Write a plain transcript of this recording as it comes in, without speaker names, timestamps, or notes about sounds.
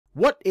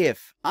What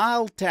if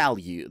I'll tell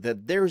you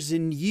that there's a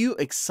new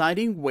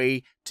exciting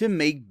way to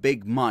make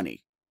big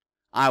money?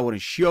 I want to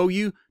show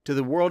you to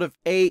the world of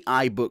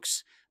AI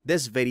books.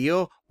 This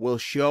video will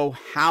show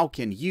how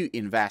can you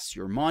invest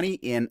your money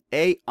in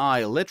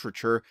AI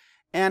literature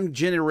and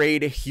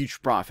generate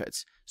huge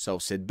profits. So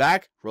sit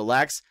back,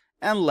 relax,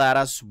 and let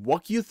us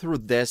walk you through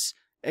this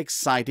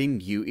exciting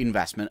new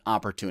investment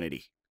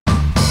opportunity.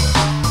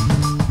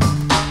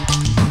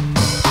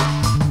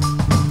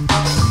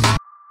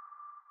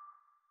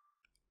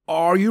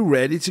 Are you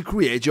ready to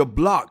create your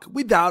blog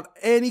without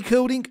any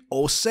coding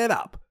or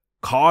setup?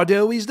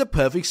 Cardo is the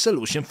perfect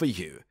solution for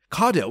you.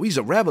 Cardo is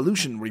a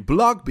revolutionary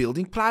blog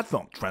building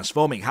platform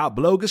transforming how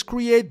bloggers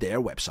create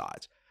their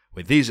websites.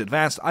 With its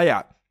advanced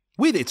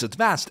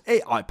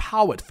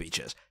AI-powered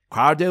features,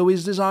 Cardo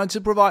is designed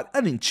to provide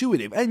an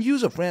intuitive and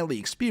user-friendly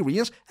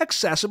experience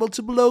accessible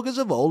to bloggers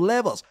of all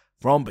levels,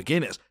 from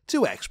beginners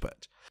to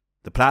experts.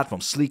 The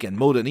platform's sleek and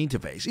modern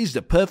interface is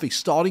the perfect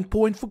starting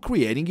point for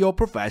creating your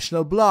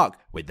professional blog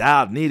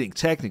without needing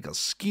technical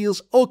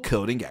skills or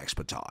coding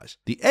expertise.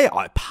 The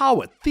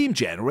AI-powered theme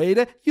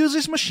generator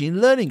uses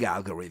machine learning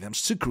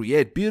algorithms to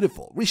create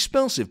beautiful,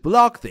 responsive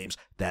blog themes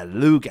that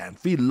look and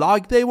feel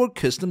like they were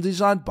custom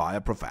designed by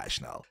a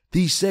professional.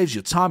 This saves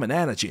you time and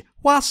energy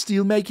while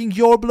still making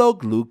your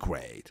blog look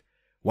great.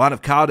 One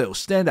of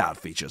Cardo's standout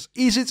features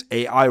is its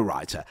AI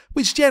writer,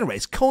 which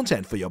generates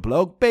content for your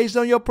blog based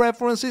on your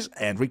preferences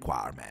and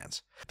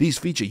requirements. This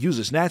feature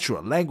uses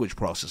natural language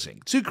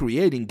processing to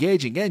create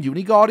engaging and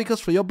unique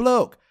articles for your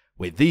blog.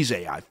 With this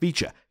AI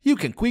feature, you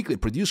can quickly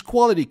produce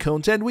quality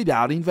content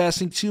without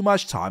investing too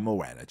much time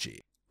or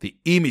energy. The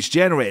image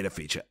generator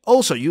feature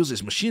also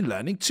uses machine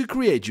learning to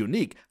create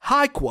unique,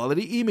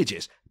 high-quality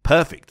images,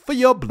 perfect for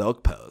your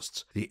blog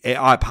posts. The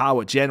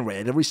AI-powered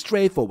generator is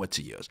straightforward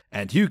to use,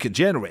 and you can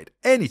generate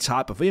any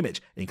type of image,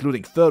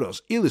 including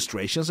photos,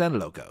 illustrations, and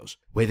logos.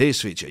 With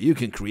this feature, you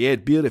can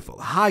create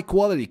beautiful,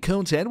 high-quality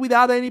content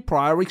without any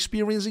prior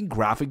experience in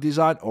graphic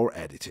design or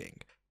editing.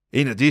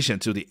 In addition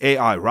to the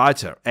AI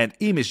writer and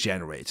image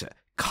generator,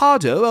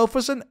 Cardo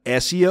offers an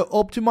SEO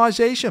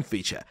optimization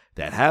feature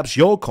that helps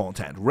your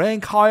content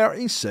rank higher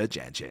in search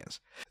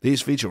engines.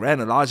 This feature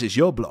analyzes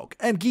your blog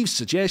and gives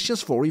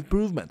suggestions for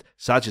improvement,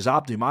 such as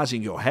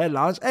optimizing your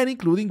headlines and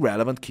including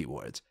relevant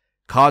keywords.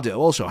 Cardo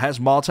also has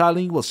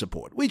multilingual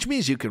support, which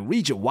means you can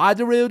reach a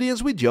wider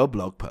audience with your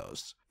blog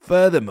posts.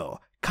 Furthermore,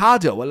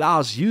 Cardo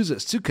allows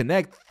users to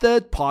connect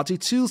third-party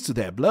tools to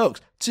their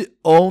blogs to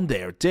own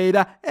their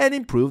data and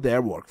improve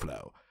their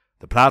workflow.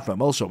 The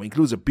platform also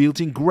includes a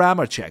built-in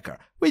grammar checker,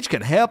 which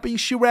can help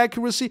ensure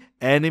accuracy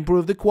and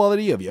improve the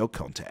quality of your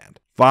content.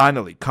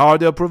 Finally,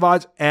 Cardo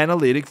provides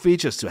analytic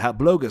features to help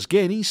bloggers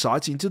gain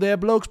insights into their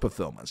blog's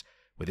performance.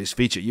 With this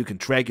feature, you can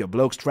track your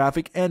blog's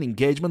traffic and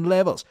engagement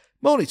levels,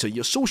 monitor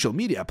your social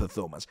media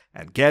performance,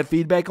 and get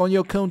feedback on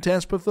your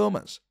content's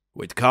performance.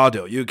 With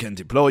Cardo, you can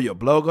deploy your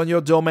blog on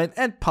your domain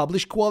and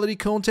publish quality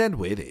content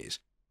with ease.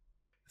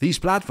 This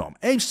platform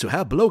aims to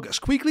help bloggers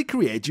quickly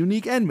create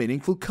unique and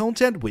meaningful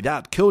content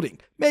without coding,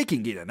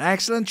 making it an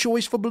excellent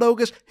choice for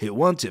bloggers who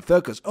want to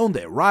focus on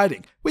their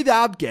writing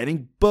without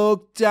getting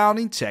bogged down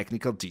in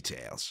technical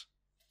details.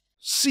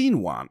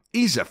 SceneOne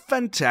is a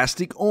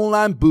fantastic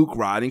online book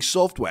writing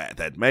software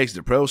that makes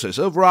the process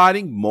of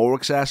writing more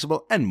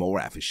accessible and more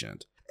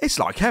efficient. It's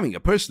like having a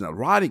personal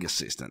writing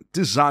assistant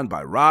designed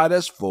by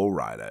writers for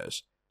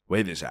writers.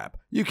 With this app,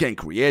 you can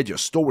create your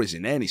stories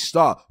in any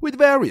style with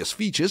various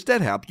features that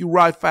help you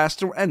write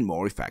faster and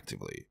more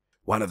effectively.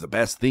 One of the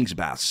best things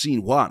about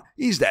SceneOne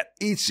is that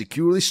it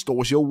securely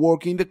stores your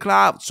work in the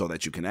cloud so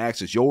that you can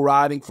access your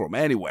writing from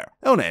anywhere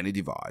on any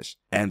device.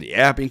 And the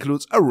app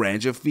includes a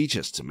range of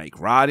features to make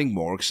writing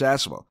more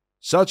accessible,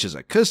 such as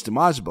a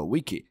customizable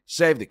wiki,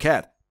 Save the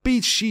Cat,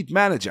 Beat Sheet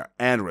Manager,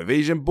 and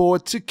revision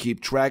board to keep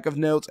track of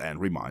notes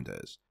and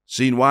reminders.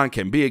 SceneOne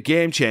can be a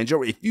game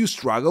changer if you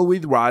struggle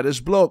with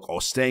writer's block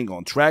or staying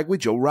on track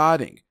with your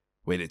writing.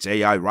 With its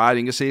AI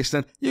writing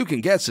assistant, you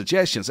can get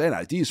suggestions and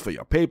ideas for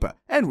your paper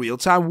and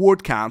real-time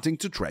word counting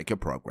to track your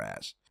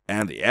progress.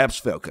 And the app's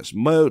focus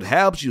mode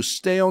helps you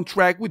stay on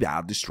track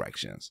without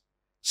distractions.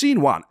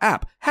 SceneOne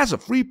app has a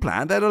free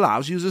plan that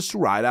allows users to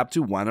write up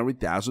to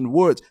 100,000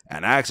 words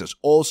and access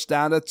all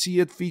standard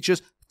tiered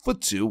features for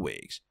 2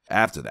 weeks.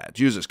 After that,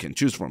 users can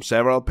choose from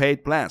several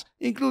paid plans,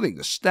 including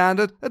the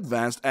standard,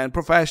 advanced, and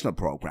professional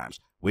programs,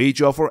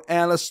 which offer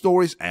endless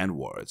stories and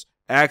words,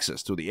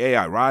 access to the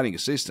AI writing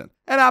assistant,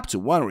 and up to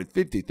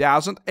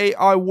 150,000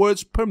 AI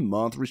words per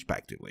month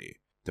respectively.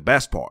 The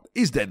best part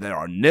is that there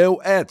are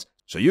no ads,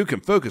 so you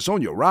can focus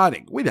on your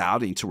writing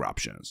without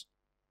interruptions.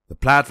 The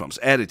platform's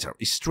editor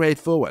is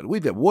straightforward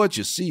with a what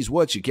you see is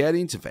what you get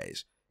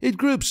interface. It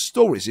groups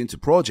stories into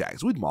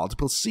projects with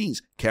multiple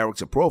scenes,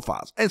 character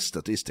profiles, and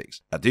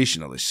statistics.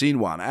 Additionally,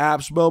 SceneOne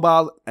app's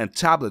mobile and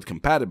tablet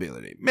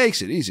compatibility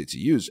makes it easy to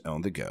use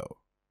on the go.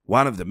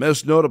 One of the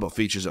most notable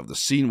features of the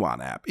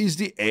SceneOne app is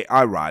the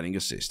AI writing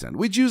assistant,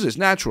 which uses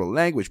natural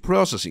language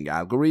processing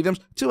algorithms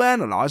to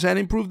analyze and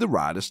improve the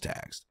writer's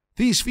text.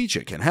 This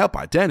feature can help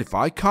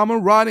identify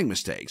common writing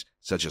mistakes,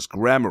 such as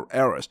grammar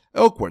errors,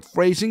 awkward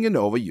phrasing, and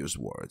overused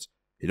words.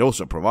 It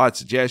also provides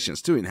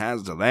suggestions to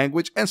enhance the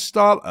language and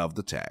style of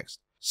the text.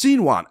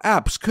 SceneOne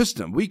app's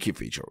custom wiki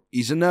feature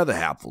is another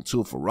helpful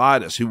tool for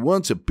writers who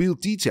want to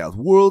build detailed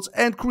worlds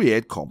and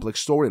create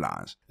complex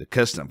storylines. The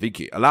custom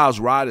wiki allows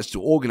writers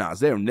to organize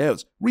their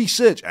notes,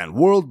 research, and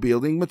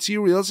world-building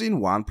materials in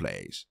one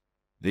place.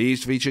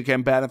 This feature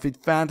can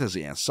benefit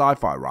fantasy and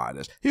sci-fi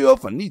writers who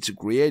often need to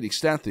create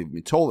extensive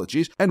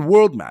mythologies and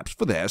world maps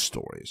for their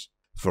stories.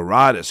 For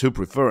writers who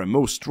prefer a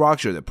more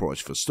structured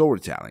approach for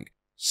storytelling,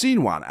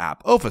 SceneOne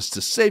app offers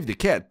the Save the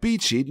Cat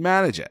beat sheet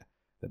manager.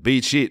 The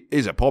beat sheet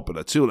is a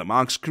popular tool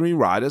among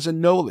screenwriters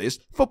and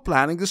novelists for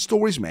planning the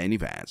story's main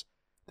events.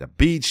 The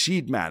beat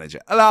sheet manager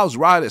allows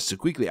writers to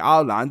quickly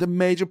outline the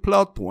major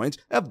plot points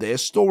of their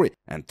story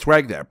and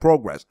track their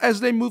progress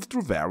as they move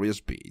through various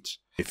beats.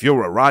 If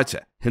you're a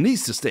writer who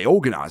needs to stay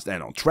organized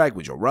and on track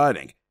with your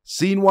writing,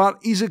 SceneOne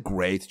is a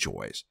great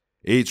choice.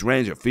 Its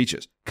range of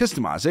features,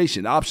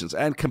 customization options,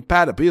 and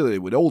compatibility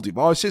with all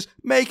devices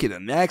make it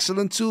an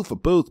excellent tool for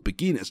both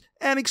beginners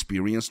and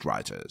experienced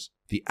writers.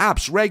 The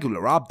app's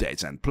regular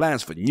updates and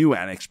plans for new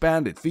and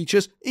expanded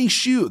features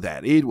ensure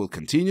that it will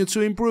continue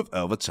to improve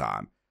over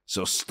time.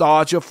 So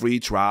start your free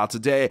trial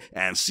today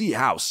and see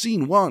how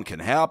SceneOne can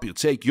help you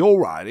take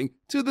your writing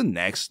to the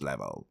next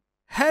level.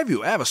 Have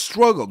you ever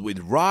struggled with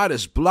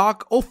writer's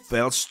block or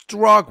felt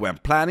stuck when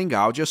planning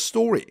out your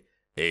story?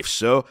 If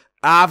so,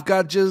 I've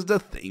got just the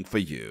thing for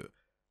you.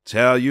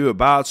 Tell you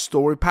about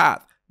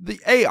StoryPath, the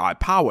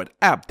AI-powered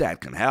app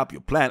that can help you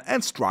plan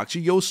and structure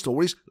your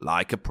stories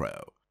like a pro.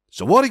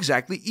 So what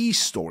exactly is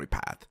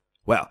StoryPath?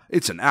 Well,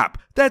 it's an app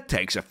that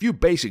takes a few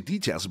basic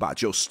details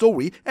about your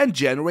story and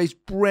generates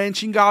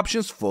branching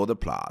options for the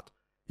plot.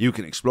 You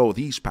can explore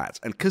these paths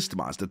and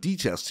customize the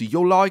details to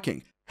your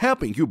liking,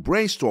 helping you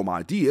brainstorm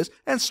ideas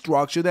and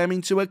structure them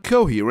into a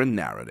coherent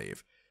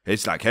narrative.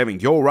 It's like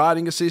having your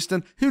writing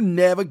assistant who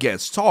never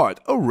gets tired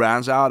or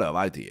runs out of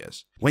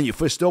ideas. When you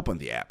first open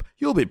the app,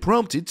 you'll be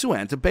prompted to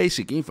enter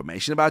basic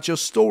information about your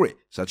story,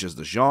 such as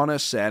the genre,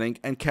 setting,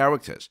 and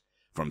characters.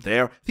 From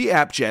there, the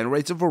app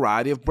generates a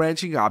variety of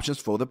branching options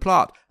for the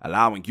plot,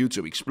 allowing you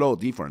to explore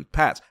different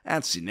paths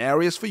and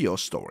scenarios for your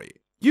story.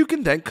 You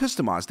can then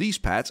customize these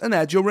paths and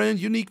add your own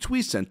unique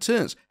twists and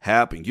turns,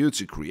 helping you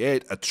to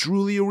create a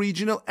truly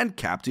original and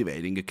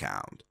captivating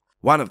account.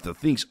 One of the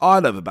things I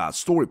love about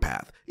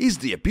StoryPath is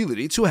the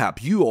ability to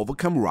help you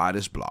overcome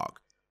writer's block.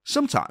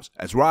 Sometimes,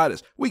 as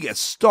writers, we get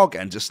stuck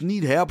and just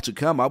need help to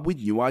come up with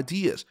new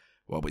ideas.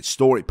 Well, with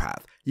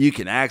StoryPath, you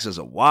can access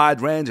a wide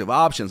range of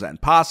options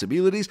and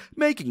possibilities,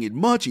 making it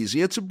much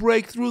easier to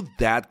break through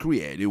that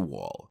creative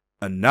wall.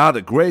 Another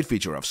great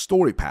feature of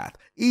StoryPath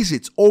is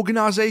its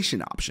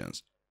organization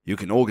options. You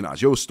can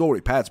organize your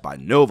story paths by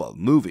novel,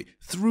 movie,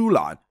 through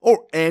line,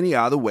 or any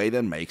other way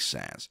that makes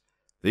sense.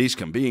 These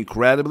can be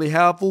incredibly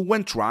helpful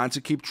when trying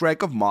to keep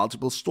track of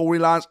multiple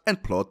storylines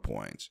and plot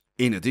points.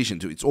 In addition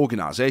to its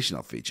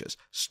organizational features,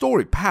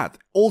 StoryPath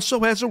also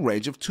has a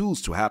range of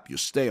tools to help you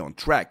stay on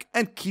track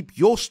and keep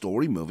your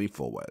story moving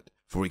forward.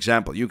 For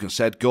example, you can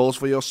set goals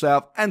for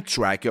yourself and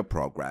track your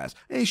progress,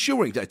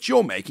 ensuring that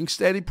you're making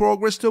steady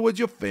progress towards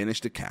your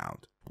finished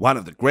account. One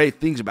of the great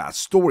things about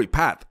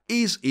StoryPath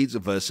is its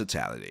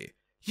versatility.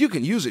 You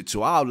can use it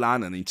to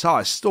outline an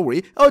entire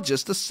story or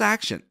just a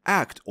section,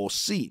 act, or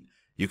scene.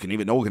 You can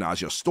even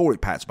organize your story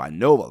paths by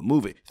novel,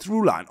 movie,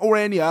 throughline, or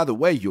any other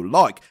way you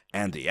like,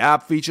 and the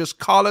app features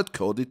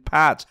color-coded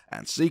paths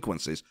and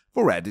sequences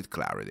for added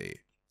clarity.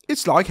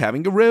 It's like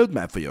having a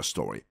roadmap for your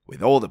story,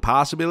 with all the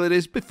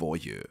possibilities before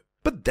you.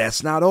 But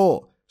that's not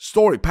all.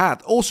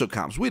 StoryPath also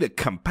comes with a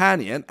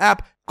companion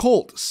app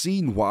called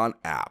SceneOne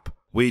app,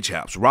 which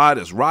helps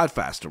writers write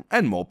faster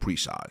and more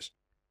precise.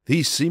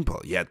 This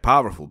simple yet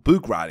powerful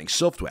book writing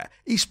software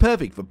is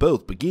perfect for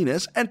both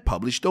beginners and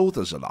published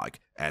authors alike,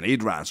 and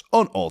it runs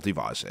on all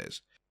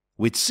devices.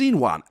 With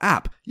SceneOne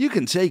app, you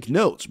can take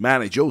notes,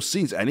 manage your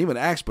scenes, and even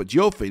export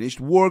your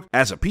finished work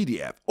as a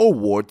PDF or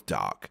Word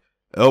doc.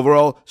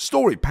 Overall,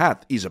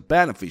 StoryPath is a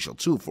beneficial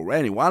tool for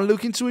anyone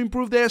looking to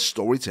improve their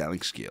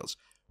storytelling skills.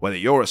 Whether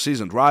you're a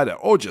seasoned writer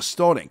or just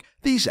starting,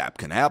 this app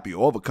can help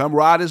you overcome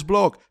writer's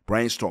block,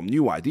 brainstorm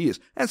new ideas,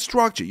 and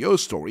structure your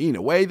story in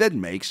a way that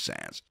makes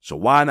sense. So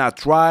why not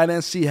try it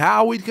and see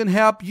how it can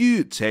help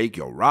you take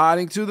your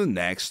writing to the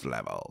next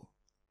level?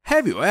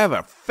 Have you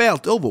ever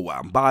felt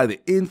overwhelmed by the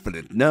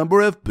infinite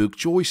number of book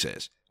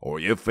choices?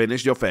 Or you've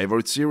finished your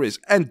favorite series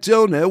and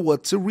don't know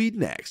what to read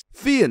next?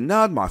 Fear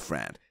not, my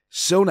friend.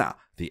 Sona,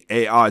 the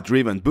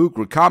AI-driven book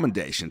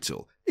recommendation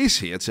tool, is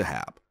here to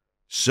help.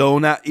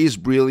 Sona is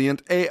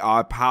brilliant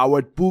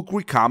AI-powered book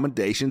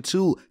recommendation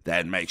tool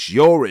that makes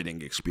your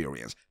reading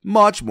experience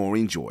much more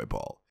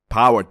enjoyable.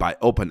 Powered by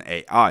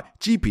OpenAI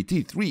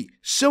GPT-3,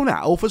 Sona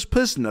offers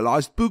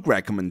personalized book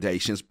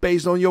recommendations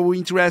based on your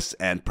interests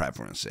and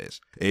preferences.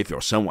 If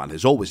you're someone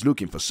who's always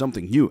looking for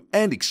something new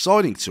and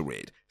exciting to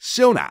read,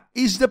 Sona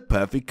is the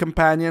perfect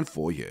companion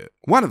for you.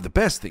 One of the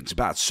best things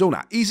about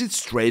Sona is its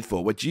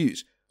straightforward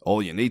use.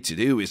 All you need to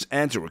do is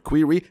enter a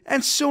query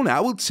and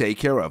Sona will take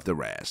care of the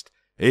rest.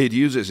 It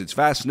uses its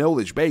vast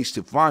knowledge base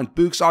to find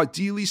books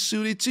ideally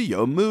suited to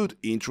your mood,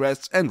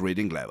 interests, and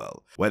reading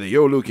level. Whether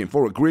you're looking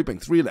for a gripping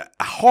thriller,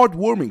 a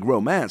heartwarming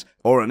romance,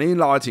 or an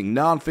enlightening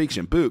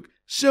non-fiction book,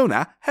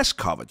 Sona has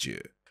covered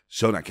you.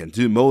 Sona can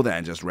do more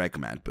than just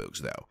recommend books,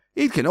 though.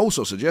 It can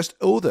also suggest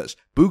authors,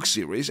 book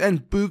series,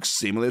 and books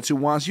similar to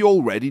ones you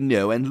already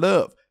know and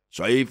love.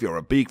 So if you're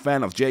a big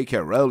fan of J.K.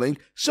 Rowling,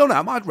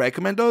 Sona might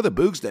recommend other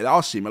books that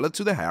are similar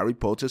to the Harry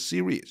Potter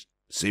series.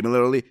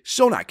 Similarly,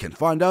 Sona can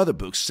find other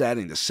books set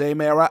in the same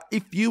era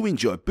if you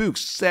enjoy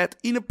books set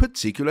in a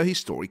particular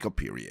historical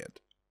period.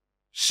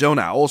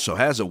 Sona also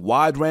has a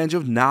wide range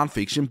of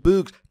non-fiction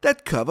books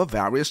that cover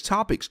various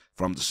topics,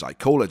 from the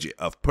psychology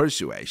of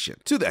persuasion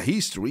to the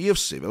history of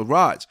civil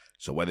rights.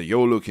 So whether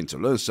you're looking to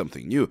learn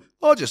something new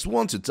or just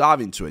want to dive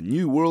into a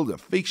new world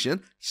of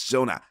fiction,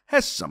 Sona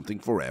has something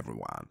for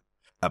everyone.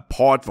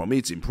 Apart from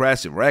its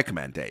impressive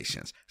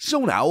recommendations,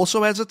 Sona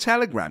also has a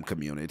Telegram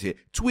community,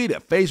 Twitter,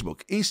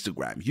 Facebook,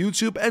 Instagram,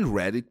 YouTube, and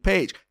Reddit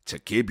page to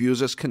keep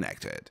users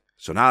connected.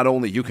 So not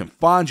only you can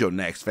find your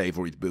next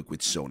favorite book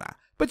with Sona,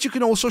 but you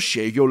can also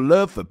share your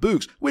love for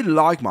books with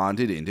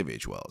like-minded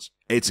individuals.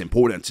 It's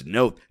important to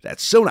note that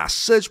Sona's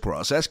search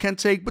process can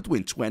take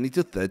between 20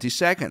 to 30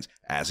 seconds,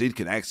 as it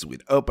connects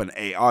with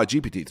OpenAI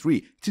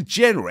GPT-3 to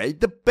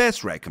generate the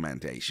best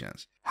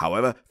recommendations.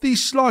 However,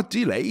 this slight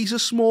delay is a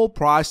small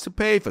price to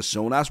pay for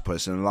Sona's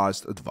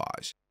personalized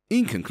advice.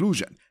 In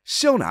conclusion,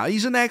 Sona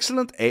is an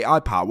excellent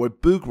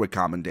AI-powered book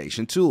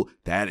recommendation tool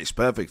that is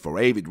perfect for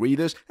avid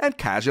readers and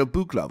casual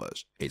book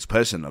lovers. Its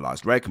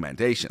personalized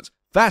recommendations,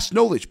 vast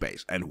knowledge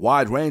base, and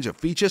wide range of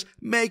features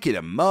make it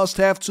a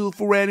must-have tool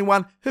for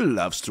anyone who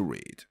loves to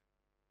read.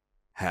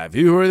 Have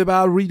you heard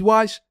about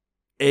Readwise?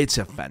 It's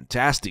a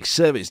fantastic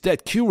service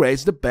that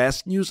curates the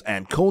best news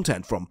and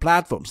content from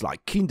platforms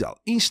like Kindle,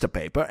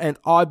 Instapaper,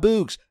 and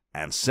iBooks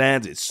and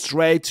sends it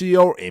straight to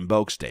your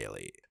inbox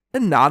daily.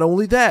 And not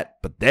only that,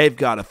 but they've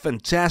got a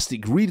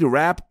fantastic reader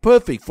app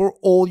perfect for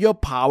all your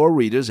power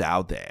readers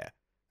out there.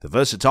 The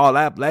versatile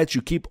app lets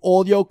you keep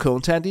all your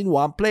content in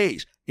one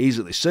place,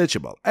 easily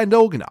searchable and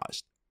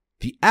organized.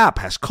 The app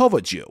has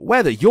covered you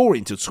whether you're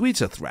into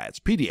Twitter threads,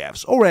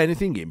 PDFs, or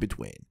anything in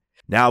between.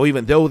 Now,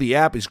 even though the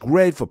app is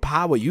great for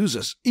power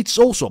users, it's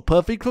also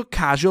perfect for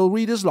casual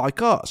readers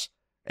like us.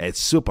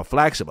 It's super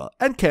flexible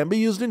and can be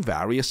used in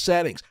various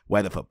settings,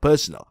 whether for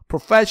personal,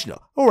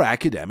 professional, or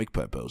academic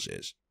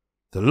purposes.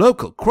 The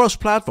local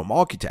cross-platform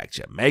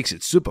architecture makes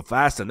it super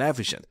fast and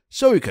efficient,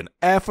 so you can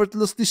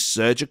effortlessly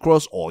search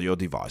across all your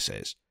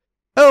devices.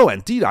 Oh,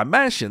 and did I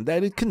mention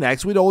that it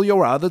connects with all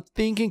your other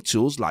thinking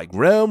tools like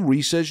Roam,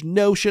 Research,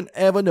 Notion,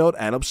 Evernote,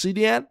 and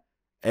Obsidian?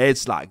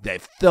 It's like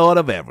they've thought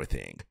of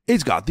everything.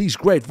 It's got these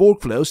great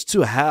workflows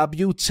to help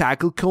you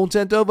tackle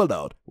content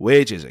overload,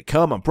 which is a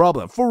common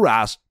problem for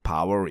us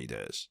power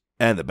readers.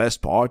 And the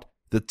best part?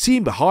 The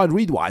team behind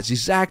Readwise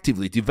is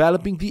actively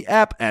developing the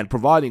app and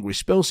providing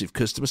responsive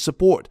customer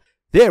support.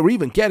 They're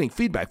even getting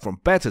feedback from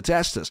beta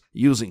testers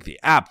using the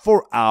app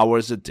for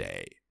hours a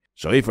day.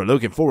 So if you're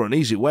looking for an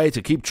easy way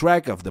to keep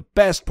track of the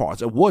best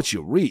parts of what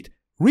you read,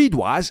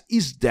 Readwise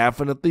is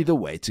definitely the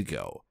way to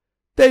go.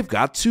 They've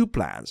got two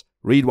plans,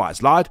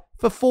 Readwise Lite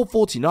for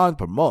 $4.49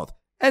 per month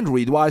and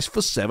Readwise for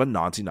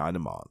 $7.99 a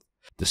month.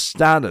 The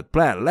standard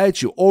plan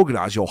lets you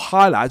organize your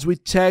highlights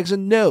with tags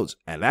and notes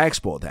and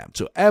export them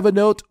to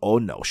Evernote or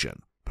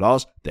Notion.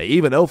 Plus, they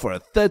even offer a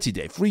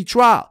 30-day free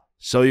trial,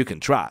 so you can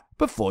try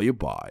before you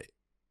buy.